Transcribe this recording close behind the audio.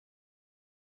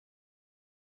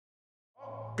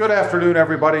Good afternoon,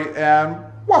 everybody, and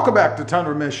welcome back to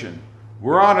Tundra Mission.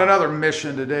 We're on another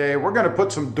mission today. We're going to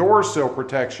put some door sill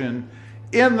protection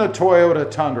in the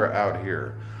Toyota Tundra out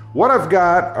here. What I've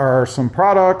got are some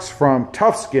products from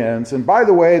Tufskinz, and by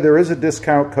the way, there is a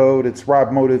discount code. It's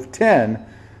RobMotive10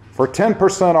 for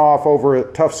 10% off over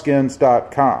at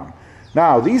Tufskinz.com.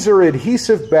 Now, these are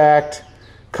adhesive-backed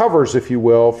covers, if you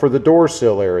will, for the door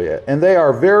sill area, and they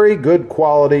are very good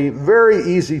quality, very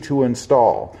easy to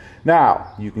install.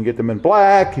 Now, you can get them in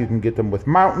black, you can get them with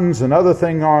mountains and other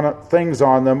things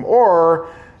on them, or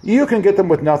you can get them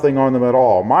with nothing on them at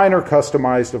all. Mine are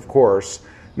customized, of course.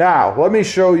 Now, let me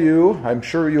show you, I'm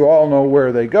sure you all know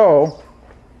where they go,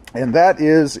 and that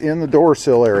is in the door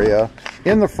sill area,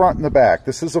 in the front and the back.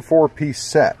 This is a 4-piece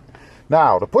set.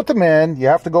 Now, to put them in, you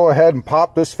have to go ahead and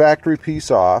pop this factory piece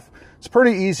off. It's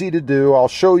pretty easy to do. I'll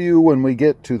show you when we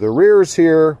get to the rears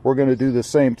here. We're going to do the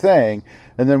same thing.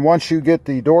 And then once you get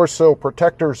the door sill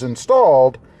protectors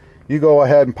installed, you go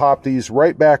ahead and pop these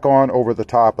right back on over the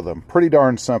top of them. Pretty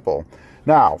darn simple.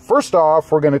 Now, first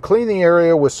off, we're going to clean the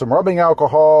area with some rubbing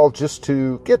alcohol just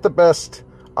to get the best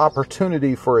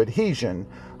opportunity for adhesion.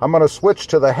 I'm going to switch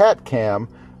to the hat cam.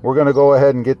 We're going to go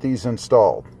ahead and get these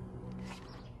installed.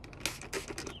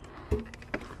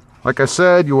 Like I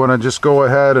said, you want to just go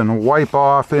ahead and wipe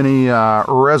off any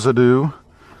residue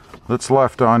that's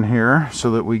left on here so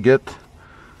that we get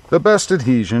the best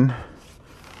adhesion.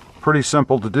 Pretty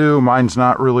simple to do. Mine's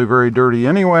not really very dirty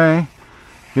anyway.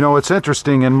 You know, it's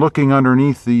interesting in looking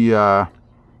underneath the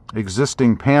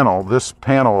existing panel, this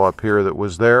panel up here that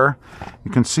was there, you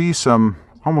can see some,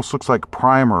 almost looks like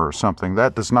primer or something.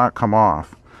 That does not come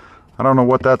off. I don't know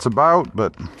what that's about,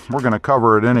 but we're going to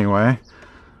cover it anyway.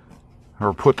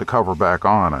 Or put the cover back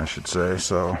on, I should say,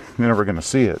 so you're never going to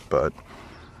see it, but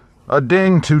a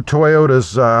ding to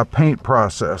Toyota's paint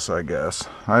process, I guess.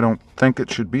 I don't think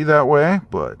it should be that way,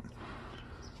 but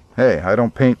hey, I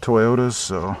don't paint Toyotas,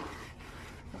 so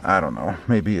I don't know,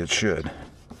 maybe it should.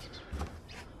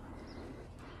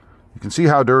 You can see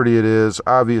how dirty it is.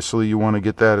 Obviously, you want to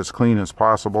get that as clean as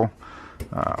possible,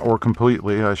 or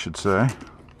completely, I should say.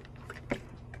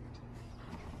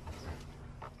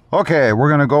 Okay, we're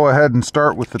going to go ahead and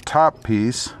start with the top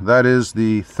piece. That is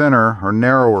the thinner or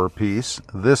narrower piece,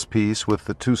 this piece with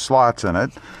the 2 slots in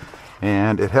it.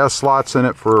 And it has slots in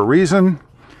it for a reason.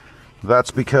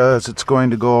 That's because it's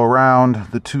going to go around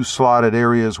the 2 slotted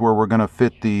areas where we're going to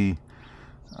fit the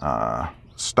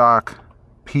stock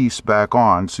piece back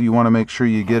on. So you want to make sure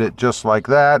you get it just like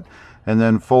that and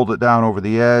then fold it down over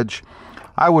the edge.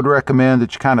 I would recommend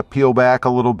that you kind of peel back a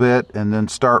little bit and then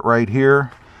start right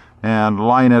here and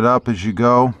line it up as you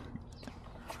go.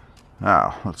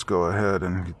 Now, let's go ahead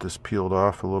and get this peeled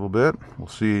off a little bit. We'll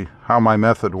see how my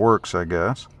method works, I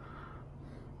guess.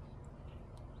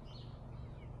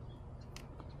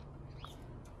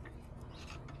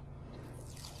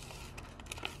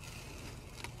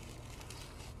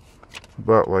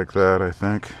 About like that, I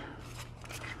think.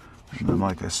 And then,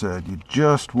 like I said, you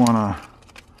just want to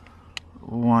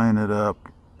line it up.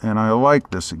 And I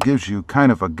like this. It gives you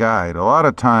kind of a guide. A lot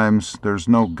of times there's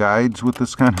no guides with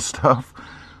this kind of stuff,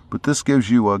 but this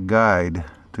gives you a guide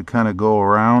to kind of go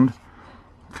around,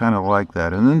 kind of like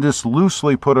that. And then just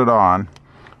loosely put it on.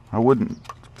 I wouldn't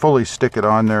fully stick it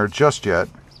on there just yet.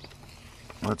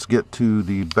 Let's get to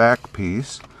the back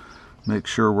piece. Make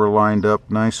sure we're lined up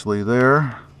nicely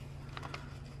there.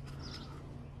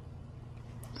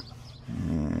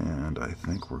 And I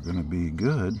think we're going to be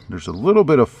good. There's a little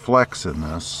bit of flex in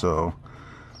this, so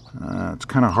it's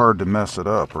kind of hard to mess it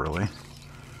up, really.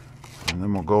 And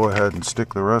then we'll go ahead and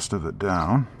stick the rest of it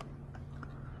down.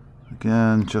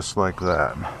 Again, just like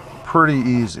that. Pretty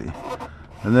easy.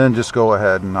 And then just go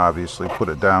ahead and obviously put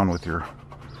it down with your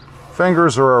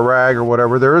fingers or a rag or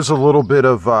whatever. There is a little bit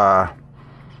of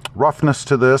roughness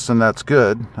to this, and that's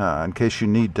good in case you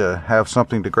need to have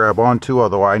something to grab onto,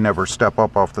 although I never step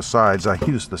up off the sides. I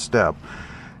use the step.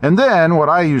 And then what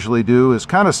I usually do is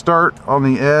kind of start on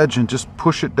the edge and just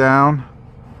push it down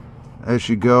as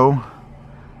you go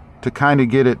to kind of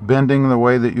get it bending the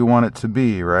way that you want it to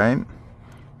be, right?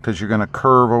 Because you're going to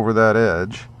curve over that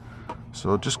edge.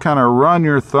 So just kind of run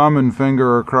your thumb and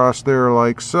finger across there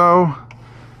like so.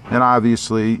 And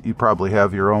obviously, you probably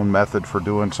have your own method for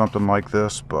doing something like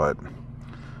this, but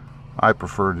I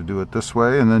prefer to do it this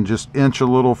way. And then just inch a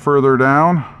little further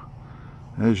down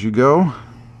as you go,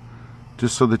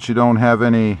 just so that you don't have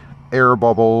any air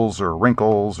bubbles or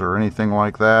wrinkles or anything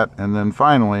like that. And then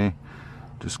finally,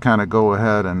 just kind of go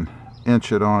ahead and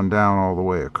inch it on down all the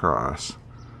way across,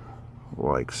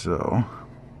 like so.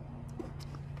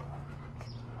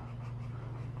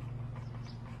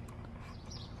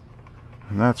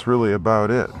 And that's really about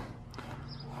it.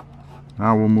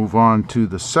 Now we'll move on to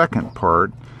the second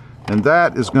part, and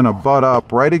that is going to butt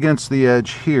up right against the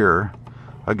edge here,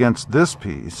 against this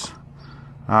piece,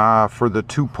 for the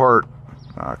two-part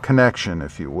connection,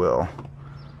 if you will.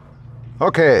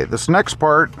 Okay, this next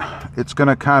part, it's going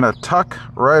to kind of tuck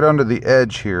right under the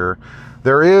edge here.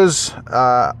 There is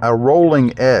a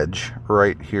rolling edge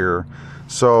right here,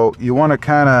 so you want to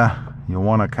kind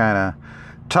of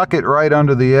tuck it right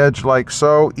under the edge like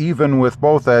so, even with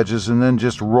both edges, and then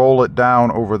just roll it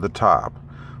down over the top.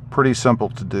 Pretty simple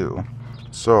to do.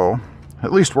 So,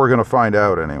 at least we're going to find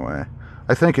out anyway.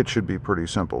 I think it should be pretty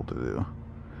simple to do.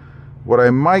 What I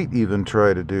might even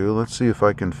try to do, let's see if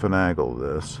I can finagle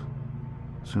this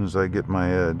as soon as I get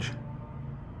my edge.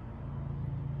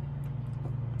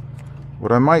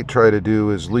 What I might try to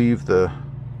do is leave the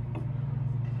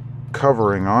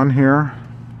covering on here,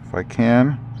 if I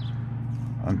can,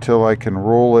 until I can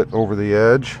roll it over the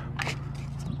edge.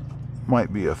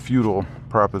 Might be a futile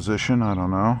proposition, I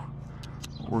don't know.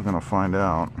 We're gonna find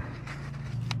out.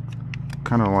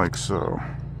 Kind of like so.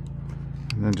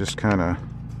 And then just kind of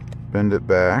bend it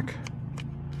back.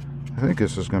 I think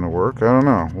this is gonna work. I don't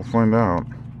know. We'll find out.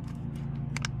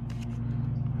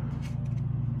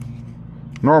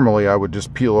 Normally I would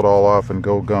just peel it all off and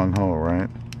go gung-ho, right?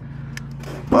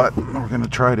 But we're gonna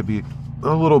try to be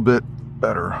a little bit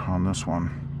better on this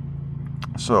one.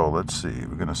 So let's see,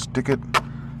 we're gonna stick it,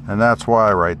 and that's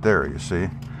why right there, you see,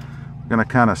 we're gonna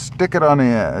kind of stick it on the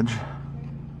edge.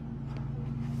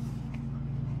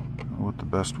 What the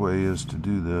best way is to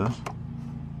do this,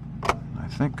 I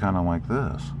think kind of like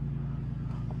this.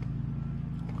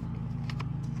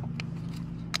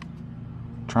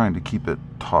 Trying to keep it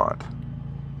taut,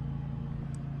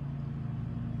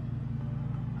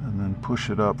 and then push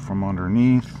it up from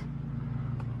underneath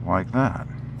like that.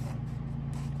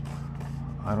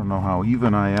 I don't know how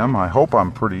even I am. I hope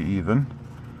I'm pretty even.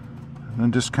 And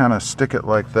then just kind of stick it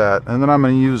like that. And then I'm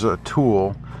going to use a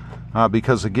tool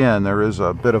because again there is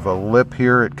a bit of a lip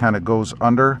here. It kind of goes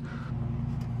under.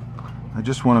 I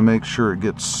just want to make sure it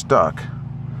gets stuck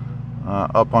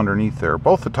up underneath there.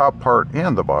 Both the top part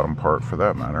and the bottom part for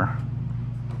that matter.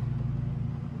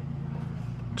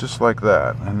 Just like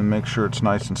that. And then make sure it's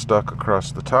nice and stuck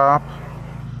across the top.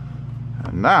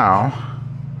 And now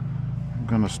I'm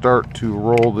going to start to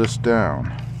roll this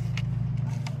down.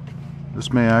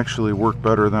 This may actually work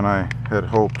better than I had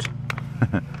hoped.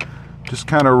 Just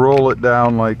kind of roll it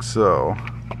down like so.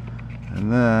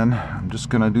 And then I'm just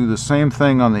going to do the same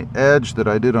thing on the edge that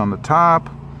I did on the top.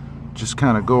 Just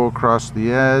kind of go across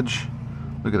the edge.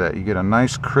 Look at that, you get a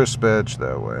nice crisp edge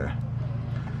that way.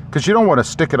 Because you don't want to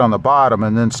stick it on the bottom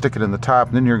and then stick it in the top,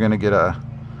 and then you're going to get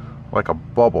like a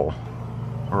bubble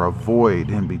or a void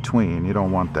in between. You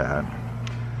don't want that.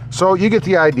 So you get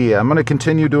the idea. I'm going to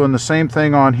continue doing the same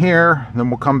thing on here, then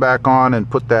we'll come back on and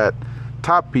put that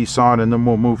top piece on, and then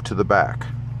we'll move to the back.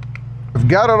 I've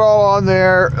got it all on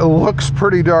there. It looks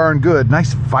pretty darn good.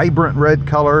 Nice vibrant red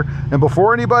color. And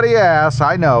before anybody asks,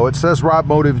 I know it says Rob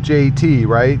Motive JT,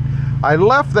 right? I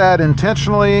left that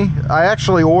intentionally. I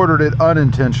actually ordered it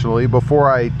unintentionally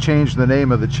before I changed the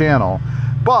name of the channel.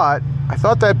 But I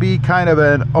thought that'd be kind of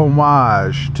an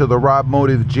homage to the Rob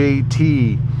Motive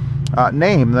JT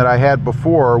name that I had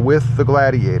before with the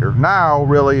Gladiator. Now,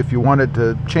 really, if you wanted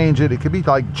to change it, it could be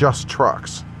like Just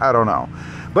Trucks. I don't know.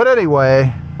 But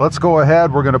anyway, let's go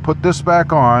ahead. We're going to put this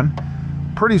back on.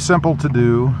 Pretty simple to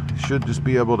do. You should just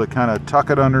be able to kind of tuck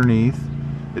it underneath.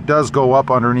 It does go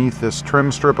up underneath this trim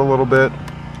strip a little bit.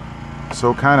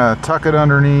 So kind of tuck it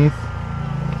underneath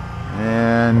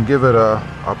and give it a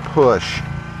push.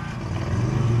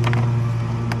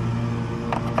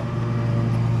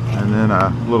 And then a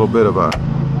little bit of a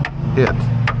hit.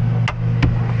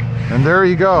 And there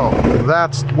you go.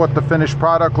 That's what the finished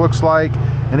product looks like.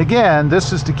 And again,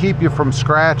 this is to keep you from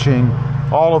scratching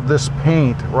all of this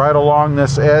paint right along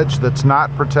this edge that's not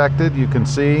protected. You can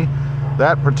see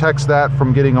that protects that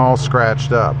from getting all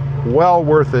scratched up. Well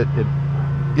worth it,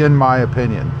 in my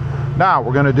opinion. Now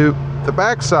we're going to do the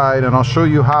back side, and I'll show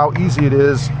you how easy it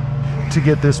is to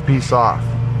get this piece off.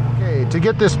 Okay, to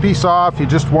get this piece off, you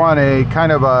just want a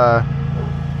kind of a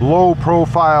low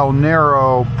profile,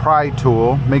 narrow pry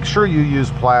tool. Make sure you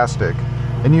use plastic.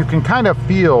 And you can kind of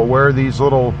feel where these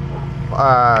little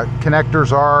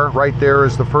connectors are. Right there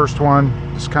is the first one.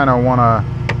 Just kind of want to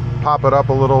pop it up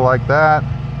a little like that.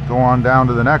 Go on down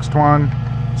to the next one.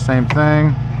 Same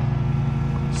thing.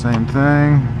 Same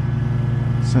thing.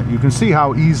 So you can see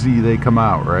how easy they come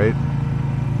out, right?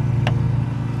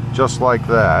 Just like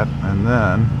that. And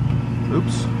then,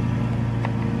 oops.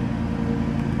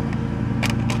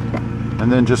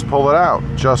 and then just pull it out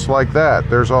just like that.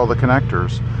 There's all the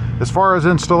connectors. As far as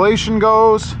installation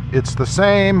goes, it's the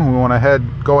same. We want to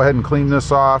go ahead and clean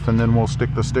this off, and then we'll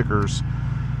stick the stickers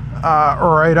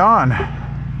right on.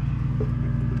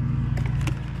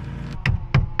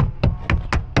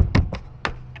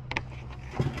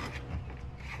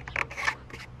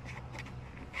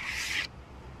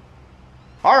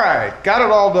 All right, got it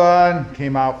all done.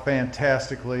 Came out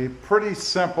fantastically. Pretty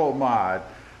simple mod.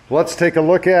 Let's take a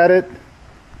look at it.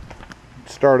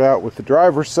 Start out with the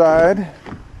driver's side.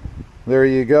 There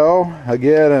you go.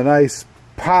 Again, a nice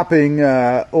popping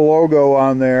logo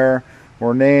on there,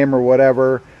 or name or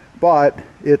whatever, but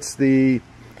it's the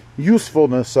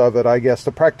usefulness of it, I guess,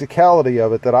 the practicality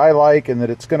of it that I like, and that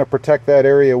it's going to protect that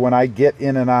area when I get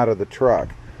in and out of the truck.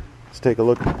 Let's take a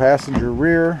look at the passenger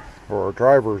rear, or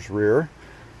driver's rear.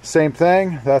 Same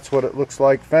thing. That's what it looks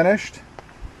like finished.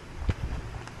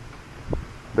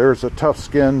 There's a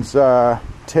Tufskinz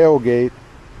tailgate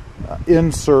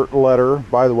insert letter,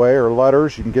 by the way, or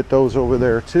letters. You can get those over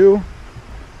there too.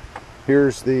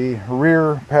 Here's the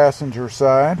rear passenger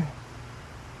side.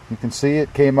 You can see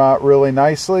it came out really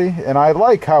nicely, and I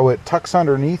like how it tucks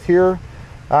underneath here.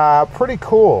 Pretty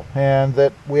cool, and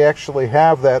that we actually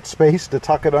have that space to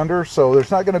tuck it under, so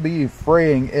there's not going to be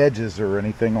fraying edges or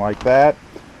anything like that.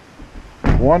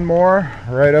 One more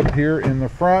right up here in the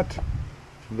front.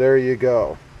 There you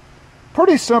go.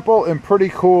 Pretty simple and pretty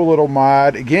cool little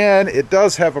mod. Again, it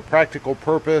does have a practical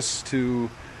purpose to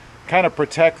kind of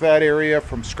protect that area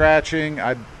from scratching.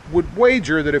 I would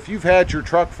wager that if you've had your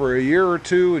truck for a year or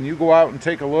two and you go out and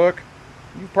take a look,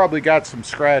 you've probably got some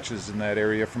scratches in that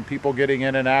area from people getting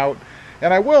in and out.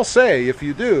 And I will say, if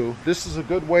you do, this is a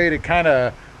good way to kind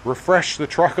of refresh the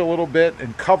truck a little bit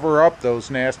and cover up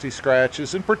those nasty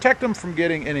scratches and protect them from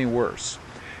getting any worse.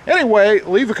 Anyway,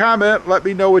 leave a comment. Let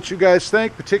me know what you guys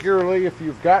think, particularly if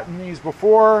you've gotten these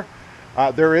before.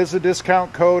 There is a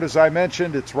discount code, as I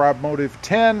mentioned. It's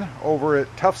RobMotive10 over at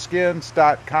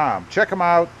Tufskinz.com. Check them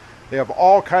out. They have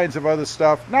all kinds of other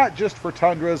stuff, not just for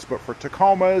Tundras, but for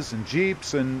Tacomas and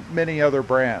Jeeps and many other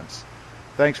brands.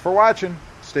 Thanks for watching.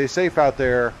 Stay safe out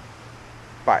there.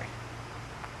 Bye.